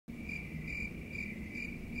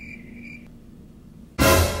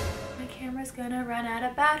camera's gonna run out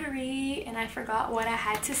of battery and I forgot what I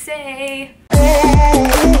had to say.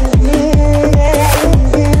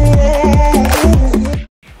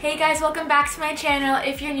 Hey guys, welcome back to my channel.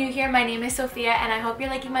 If you're new here, my name is Sophia and I hope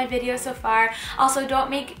you're liking my video so far. Also,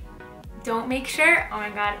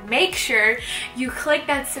 make sure you click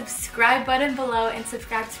that subscribe button below and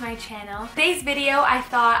subscribe to my channel. Today's video, I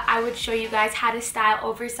thought I would show you guys how to style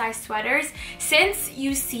oversized sweaters. Since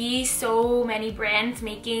you see so many brands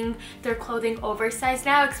making their clothing oversized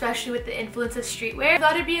now, especially with the influence of streetwear, I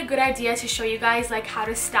thought it'd be a good idea to show you guys like how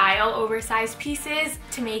to style oversized pieces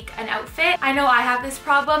to make an outfit. I know I have this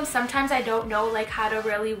problem. Sometimes I don't know like how to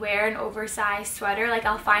really wear an oversized sweater. Like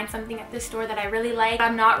I'll find something at the store that I really like, but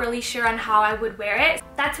I'm not really sure on how I would wear it.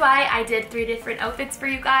 That's why I did 3 different outfits for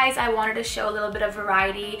you guys. I wanted to show a little bit of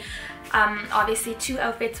variety. Obviously 2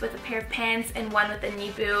 outfits with a pair of pants and 1 with a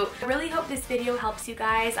knee boot. I really hope this video helps you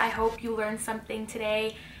guys. I hope you learned something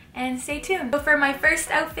today and stay tuned. So for my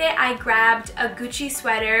first outfit, I grabbed a Gucci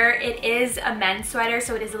sweater. It is a men's sweater,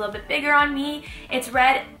 so it is a little bit bigger on me. It's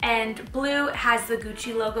red and blue, it has the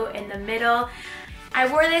Gucci logo in the middle. I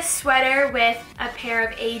wore this sweater with a pair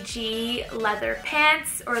of AG leather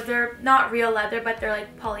pants, or they're not real leather, but they're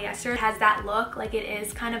like polyester. It has that look, like it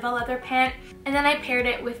is kind of a leather pant. And then I paired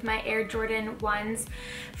it with my Air Jordan 1s.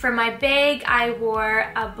 For my bag, I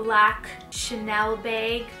wore a black Chanel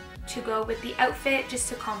bag to go with the outfit, just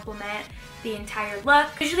to complement the entire look.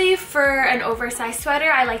 Usually for an oversized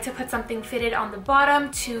sweater, I like to put something fitted on the bottom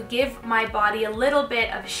to give my body a little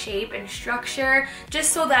bit of shape and structure,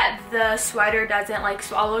 just so that the sweater doesn't like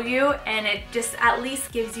swallow you, and it just at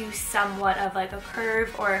least gives you somewhat of like a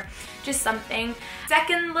curve or just something.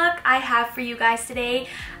 Second look I have for you guys today,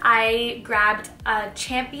 I grabbed a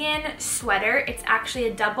Champion sweater. It's actually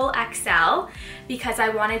a double XL because I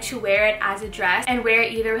wanted to wear it as a dress and wear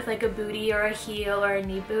it either with like a bootie or a heel or a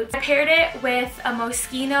knee boot. I paired it with a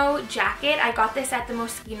Moschino jacket. I got this at the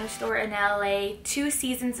Moschino store in LA 2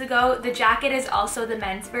 seasons ago. The jacket is also the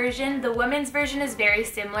men's version. The women's version is very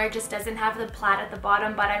similar, just doesn't have the plaid at the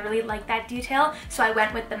bottom, but I really like that detail, so I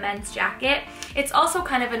went with the men's jacket. It's also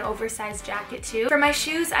kind of an oversized jacket too. For my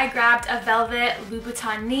shoes, I grabbed a velvet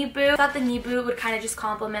Louboutin knee boot. I thought the knee boot would kind of just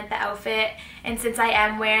complement the outfit, and since I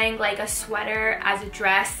am wearing like a sweater as a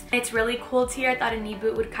dress, it's really cold here, I thought a knee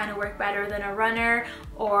boot would kind of work better than a runner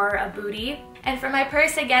or a bootie. And for my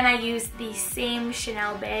purse, again, I used the same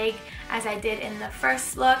Chanel bag as I did in the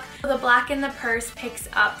first look. The black in the purse picks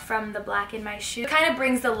up from the black in my shoe. It kind of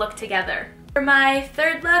brings the look together. For my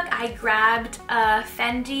third look, I grabbed a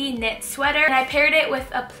Fendi knit sweater and I paired it with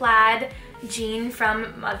a plaid jean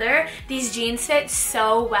from Mother. These jeans fit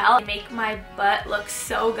so well. They make my butt look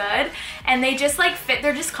so good, and they just like fit.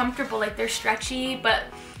 They're just comfortable, like they're stretchy, but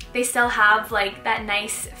they still have like that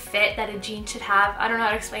nice fit that a jean should have. I don't know how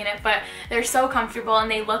to explain it, but they're so comfortable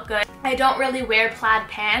and they look good. I don't really wear plaid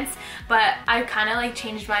pants, but I kind of like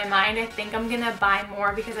changed my mind. I think I'm gonna buy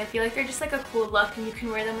more because I feel like they're just like a cool look and you can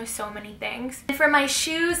wear them with so many things. And for my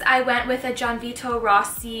shoes, I went with a Gianvito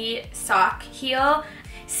Rossi sock heel.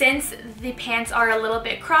 Since the pants are a little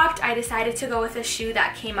bit cropped, I decided to go with a shoe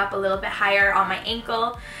that came up a little bit higher on my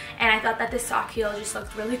ankle, and I thought that the sock heel just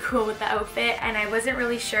looked really cool with the outfit, and I wasn't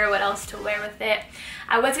really sure what else to wear with it.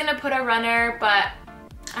 I was gonna put a runner, but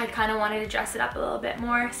I kind of wanted to dress it up a little bit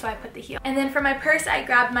more, so I put the heel. And then for my purse, I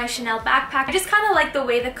grabbed my Chanel backpack. I just kind of like the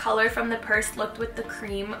way the color from the purse looked with the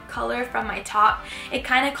cream color from my top. It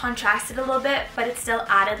kind of contrasted a little bit, but it still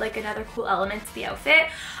added like another cool element to the outfit.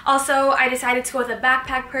 Also, I decided to go with a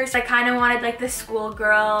backpack purse. I kind of wanted like the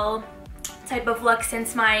schoolgirl type of look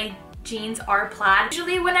since my jeans are plaid.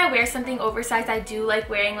 Usually when I wear something oversized, I do like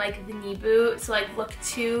wearing like the knee boot, so like look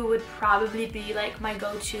 2 would probably be like my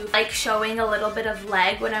go-to, like showing a little bit of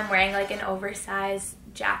leg when I'm wearing like an oversized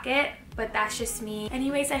jacket. But that's just me.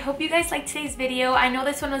 Anyways, I hope you guys liked today's video. I know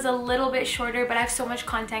this one was a little bit shorter, but I have so much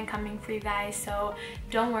content coming for you guys, so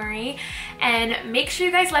don't worry. And make sure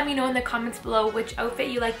you guys let me know in the comments below which outfit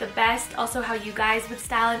you like the best, also how you guys would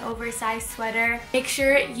style an oversized sweater. Make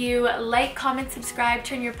sure you like, comment, subscribe,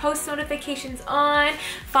 turn your post notifications on.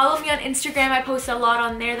 Follow me on Instagram. I post a lot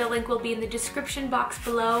on there. The link will be in the description box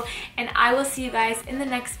below, and I will see you guys in the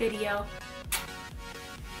next video.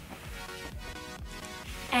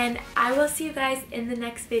 And I will see you guys in the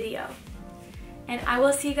next video.